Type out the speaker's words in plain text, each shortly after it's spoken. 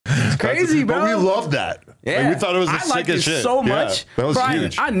crazy, bro. But we loved that. Yeah, like, we thought it was the sickest shit. So much. Yeah, that was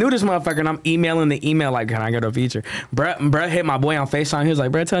huge. I knew this motherfucker, and I'm emailing the email like, can I get a feature? Bruh hit my boy on FaceTime. He was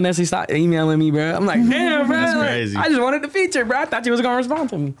like, bruh, tell Nessly stop emailing me, bruh. I'm like, damn, bruh. That's like, crazy. I just wanted the feature, bruh. I thought you was gonna respond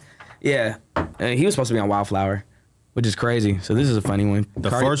to me. Yeah, and he was supposed to be on Wildflower, which is crazy. So this is a funny one. The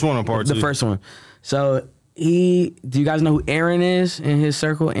first one or part two? The first one. So do you guys know who Aaron is in his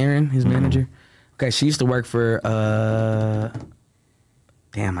circle? Aaron, his manager. Okay, she used to work for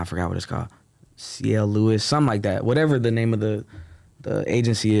damn, I forgot what it's called. CL Lewis, something like that. Whatever the name of the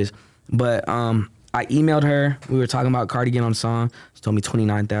agency is. But I emailed her. We were talking about Carti getting on the song. She told me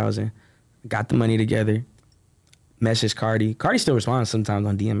 29,000. Got the money together. Messaged Carti. Carti still responds sometimes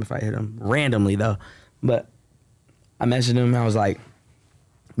on DM if I hit him. Randomly though. But I messaged him. I was like,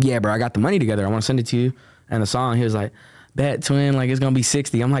 yeah, bro, I got the money together. I want to send it to you. And the song, he was like, bet, twin, like it's gonna be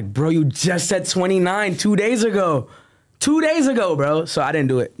 60. I'm like, bro, you just said 29 2 days ago. 2 days ago, bro. So I didn't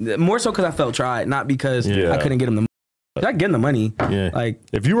do it. More so because I felt tried, not because I couldn't get him the money. I get him the money. Yeah. Like,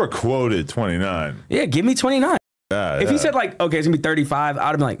 if you were quoted 29. Yeah, give me 29. If he said like, okay, it's gonna be 35,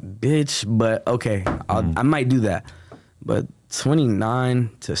 I would have been like, bitch, but okay, I might do that. But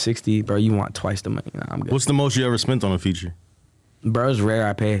 29 to 60, bro, you want twice the money. Nah, I'm good. What's the most you ever spent on a feature? Bro, it's rare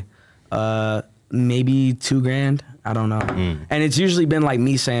I pay. Maybe $2,000. I don't know. And it's usually been like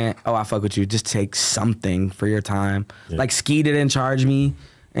me saying, oh, I fuck with you. Just take something for your time. Yeah. Like Ski didn't charge me.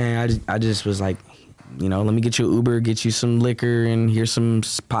 And I just was like, you know, let me get you an Uber, get you some liquor, and here's some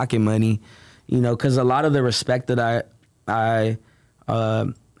pocket money. You know, because a lot of the respect that I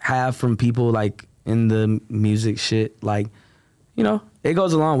have from people like in the music shit, like, you know, it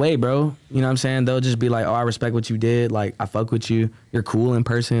goes a long way, bro. You know what I'm saying? They'll just be like, oh, I respect what you did. Like, I fuck with you. You're cool in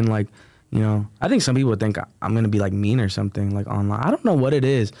person. Like, you know, I think some people think I'm going to be like mean or something like online. I don't know what it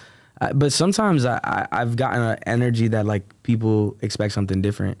is. But sometimes I've gotten an energy that like people expect something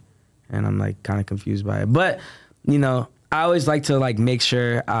different. And I'm like kind of confused by it. But, you know, I always like to like make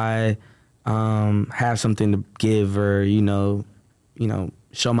sure I have something to give or, you know,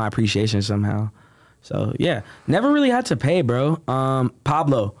 show my appreciation somehow. So, yeah, never really had to pay, bro.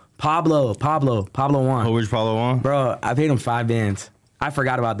 Pablo won. Oh, which Pablo won? Bro, I paid him 5 bands. I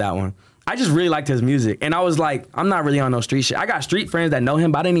forgot about that one. I just really liked his music. And I was like, I'm not really on no street shit. I got street friends that know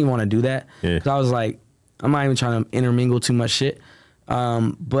him, but I didn't even want to do that. Yeah. Cause I was like, I'm not even trying to intermingle too much shit.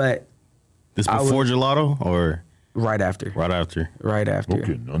 But this before Gelato or right after? Right after. Right after.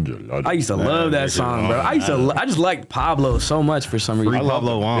 Okay, I used to love that song, bro. I just liked Pablo so much for some reason.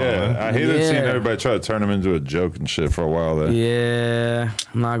 Pablo won. Yeah, I hated seeing everybody try to turn him into a joke and shit for a while there. Yeah,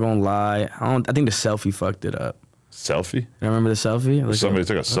 I'm not gonna lie. I think the selfie fucked it up. Selfie? You remember the selfie? Like somebody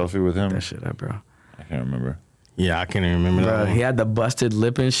took a selfie with him? That shit up, bro. I can't remember. Yeah, I can't even remember that. He had the busted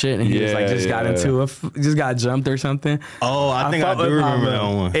lip and shit, and he was like just got jumped or something. Oh, I think I do remember that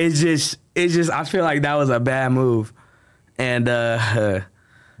one. It's just I feel like that was a bad move, and I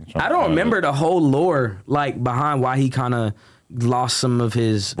don't remember the whole lore like behind why he kind of lost some of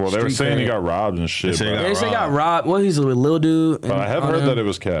his. Well, they were saying he got robbed and shit. They say he got robbed. Well, he's a little dude. But I have heard that it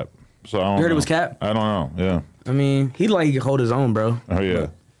was Cap. So I don't know. You heard it was Cap? I don't know. Yeah. I mean, he could hold his own, bro. Oh yeah.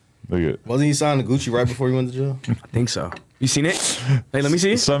 Look at. Wasn't he signed to Gucci right before he went to jail? I think so. You seen it? Hey, let me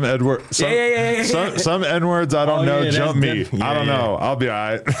see. Some N-word. Yeah. Some N-words I don't know. Jump me. I don't know. I'll be all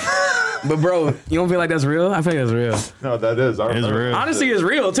right. But bro, you don't feel like that's real? I feel like that's real. No, that is. It's real. Honestly, it's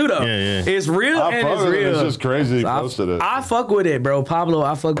real too, though. Yeah. It's real and it's real. It's just crazy. He posted it. I fuck with it, bro. Pablo,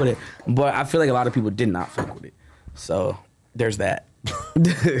 I fuck with it. But I feel like a lot of people did not fuck with it. So there's that.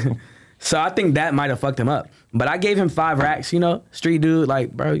 So I think that might have fucked him up. But I gave him 5 racks, you know, street dude,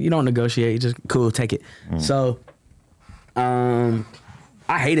 like, bro, you don't negotiate, just cool, take it. So I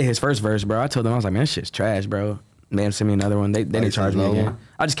hated his first verse, bro. I told them, I was like, man, this shit's trash, bro. Man, send me another one. They didn't charge me again.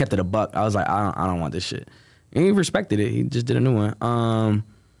 I just kept it a buck. I was like, I don't want this shit. And he respected it. He just did a new one.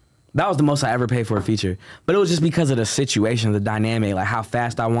 That was the most I ever paid for a feature. But it was just because of the situation, the dynamic, like how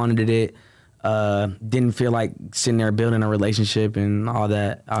fast I wanted it. Didn't feel like sitting there building a relationship and all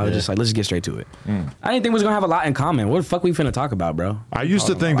that. I was just like, let's get straight to it. I didn't think we was gonna have a lot in common. What the fuck we finna talk about, bro? I used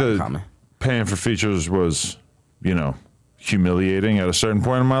to think that paying for features was, you know, humiliating at a certain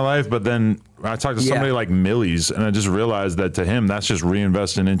point in my life, but then I talked to somebody like Millie's, and I just realized that to him, that's just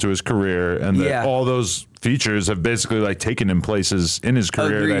reinvesting into his career, and that all those features have basically like taken him places in his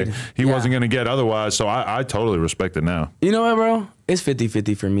career that he wasn't gonna get otherwise. So I totally respect it now. You know what, bro? It's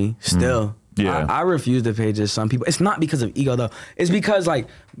 50-50 for me still. Yeah, I refuse to pay just some people. It's not because of ego though. It's because like,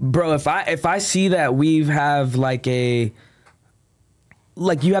 bro, if I see that we have like you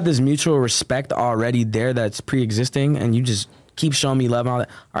have this mutual respect already there that's pre-existing, and you just keep showing me love and all that.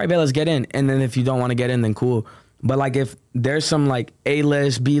 All right, bet, let's get in. And then if you don't want to get in, then cool. But like if there's some like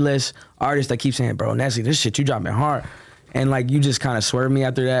A-list, B-list artists that keep saying, bro, Nessly, this shit you dropping hard. And like you just kind of swerve me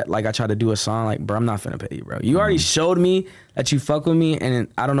after that. Like I tried to do a song, like, bro, I'm not finna pay you, bro. You already showed me that you fuck with me,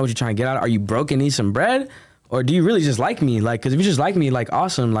 and I don't know what you're trying to get out. Are you broke and need some bread? Or do you really just like me? Like, cause if you just like me, like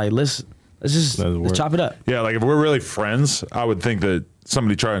awesome, like let's chop it up. Yeah, like if we're really friends, I would think that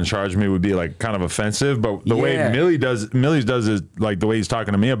somebody trying to charge me would be like kind of offensive. But the way Millie does is like the way he's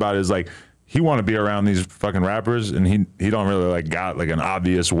talking to me about it is like he want to be around these fucking rappers, and he don't really like got like an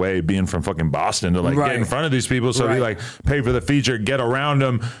obvious way being from fucking Boston to like get in front of these people. So he like pay for the feature, get around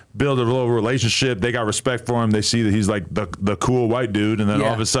them, build a little relationship. They got respect for him. They see that he's like the cool white dude, and then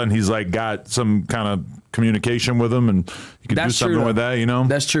all of a sudden he's like got some kind of communication with them, and you can do something with that, you know?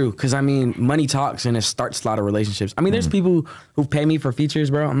 That's true, because I mean, money talks, and it starts a lot of relationships. I mean, there's people who pay me for features,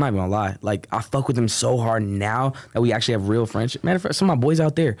 bro. I'm not even gonna lie. Like, I fuck with them so hard now that we actually have real friendship. Matter of fact, some of my boys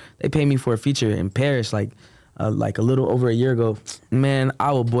out there, they pay me for a feature in Paris, like a little over a year ago. Man,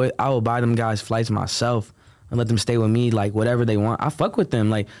 I will buy them guys flights myself and let them stay with me, like whatever they want. I fuck with them.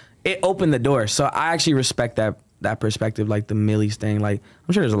 Like, it opened the door. So I actually respect that perspective, like the Millie's thing. Like,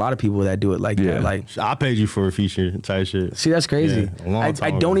 I'm sure there's a lot of people that do it like that. Like, I paid you for a feature type shit. See, that's crazy. Yeah, a long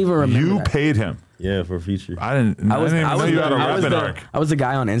time I don't even remember. You that. paid him. Yeah, for a feature. I didn't know you had a rapping arc. I was the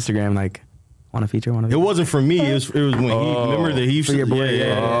guy on Instagram, like, want a feature, It wasn't for me. It was when he, remember that he for your boy.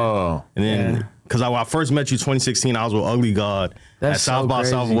 Oh. And then, because I first met you 2016, I was with Ugly God at South by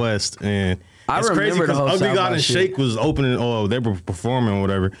Southwest. And it's crazy because Ugly God and Shake was opening, they were performing or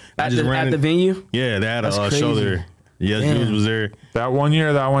whatever. At the venue? Yeah, they had a show there. Yes, dudes was there. That one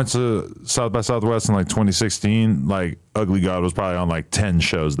year that I went to South by Southwest in like 2016, like Ugly God was probably on like 10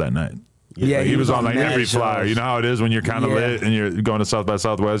 shows that night. Yeah, like, he was on like every shows. flyer. You know how it is when you're kind of lit and you're going to South by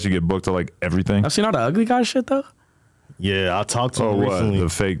Southwest, you get booked to like everything. I've seen all the Ugly God shit though. Yeah, I talked to him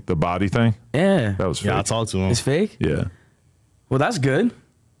recently. The body thing? Yeah. That was fake. Yeah, I talked to him. It's fake? Yeah. Well, that's good.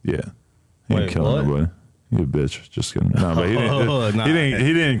 Yeah. He didn't kill nobody. You a bitch. Just kidding. No, but he didn't.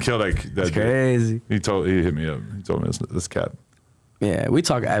 He didn't kill that. That's crazy. He hit me up. He told me this cat. Yeah, we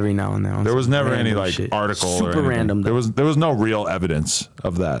talk every now and then. There was never any like article super or anything. random. There was no real evidence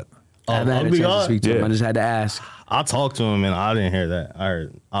of that. I haven't had a chance to speak to him. I just had to ask. I talked to him and I didn't hear that. I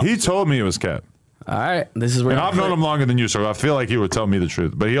heard. He told me it was Cap. All right, this is where. And I've known him longer than you, so I feel like he would tell me the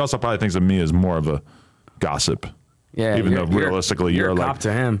truth. But he also probably thinks of me as more of a gossip. Yeah, even though realistically you're like cop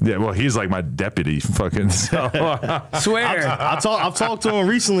to him. Yeah, well, he's like my deputy, fucking. So. Swear, I've talked to him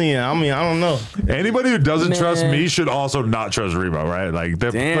recently, and I mean, I don't know. Anybody who doesn't trust me should also not trust Remo, right? Like,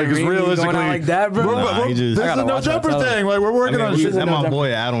 damn, like it's realistically going out like that, bro. This is a no jumper thing. Like, we're working on shit. That's my boy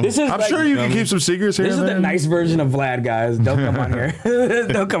Adam. I'm sure you can keep some secrets here. This is the nice version of Vlad, guys. Don't come on here.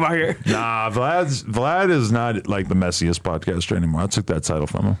 Don't come on here. Nah, Vlad is not like the messiest podcaster anymore. I took that title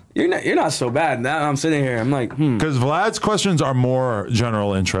from him. You're not so bad. Now I'm sitting here. I'm like, because Vlad's questions are more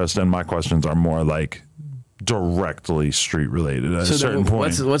general interest, and my questions are more like directly street related at a certain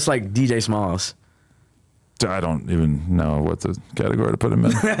point. What's like DJ Smalls? I don't even know what the category to put him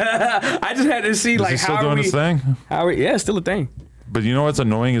in. I just had to see like still doing his thing. Yeah, still a thing. But you know what's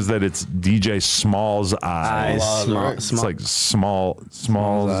annoying is that it's DJ Small's eyes. It's like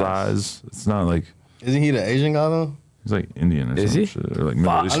Small's eyes. It's not like. Isn't he the Asian guy though? He's like Indian or is he? Shit, or like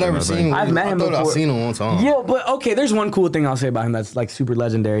Middle Eastern, I never seen him. I've met him before. I've seen him one time. Yeah, but okay, there's one cool thing I'll say about him that's like super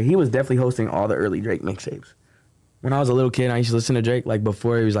legendary. He was definitely hosting all the early Drake mixtapes. When I was a little kid, I used to listen to Drake like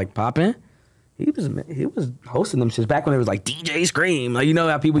before he was like popping. He was hosting them shit back when it was like DJ Scream. Like, you know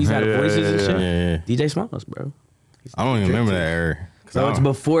how people used to have voices and shit? Yeah. DJ Smalls, bro. I don't even remember that era. So it's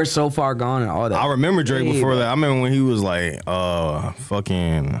before So Far Gone and all that. I remember Drake before that. I remember when he was like,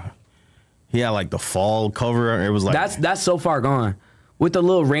 he had like the fall cover. It was like that's So Far Gone. With the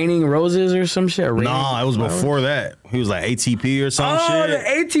little raining roses or some shit. Nah, it was before that. He was like ATP or some shit. Oh, the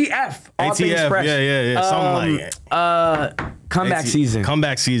ATF. ATF, yeah. Something like Comeback Season.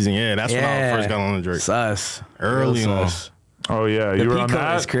 Comeback Season, yeah. That's when I first got on the Drake. Sus. Early on. Oh yeah, you were on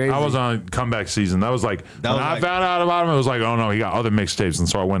that. Crazy. I was on Comeback Season. That was like when I found out about him. It was like, oh no, he got other mixtapes, and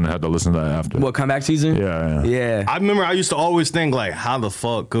so I went and had to listen to that after. What, Comeback Season? Yeah. I remember I used to always think like, how the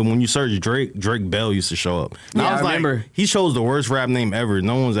fuck? Cause when you search Drake Bell used to show up. And I was like, he chose the worst rap name ever.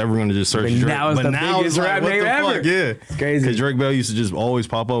 No one's ever gonna just search Drake. Now it's the biggest rap name ever. Yeah, it's crazy. Cause Drake Bell used to just always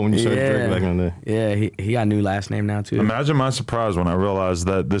pop up when you search Drake back in the day. Yeah, he got a new last name now too. Imagine my surprise when I realized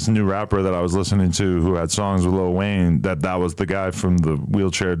that this new rapper that I was listening to, who had songs with Lil Wayne, that was the guy from the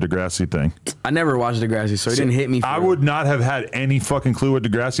wheelchair Degrassi thing. I never watched Degrassi, so it didn't hit me. I would not have had any fucking clue what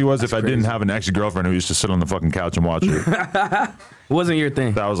Degrassi was if I didn't have an ex-girlfriend who used to sit on the fucking couch and watch it. It wasn't your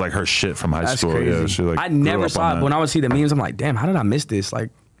thing. That was like her shit from high school. Crazy. Yeah, she, like, I never saw it. When I would see the memes, I'm like, damn, how did I miss this? Like,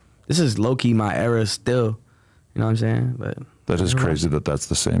 this is low-key my era still. You know what I'm saying? But that is crazy that that's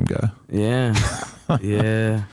the same guy. Yeah. Yeah.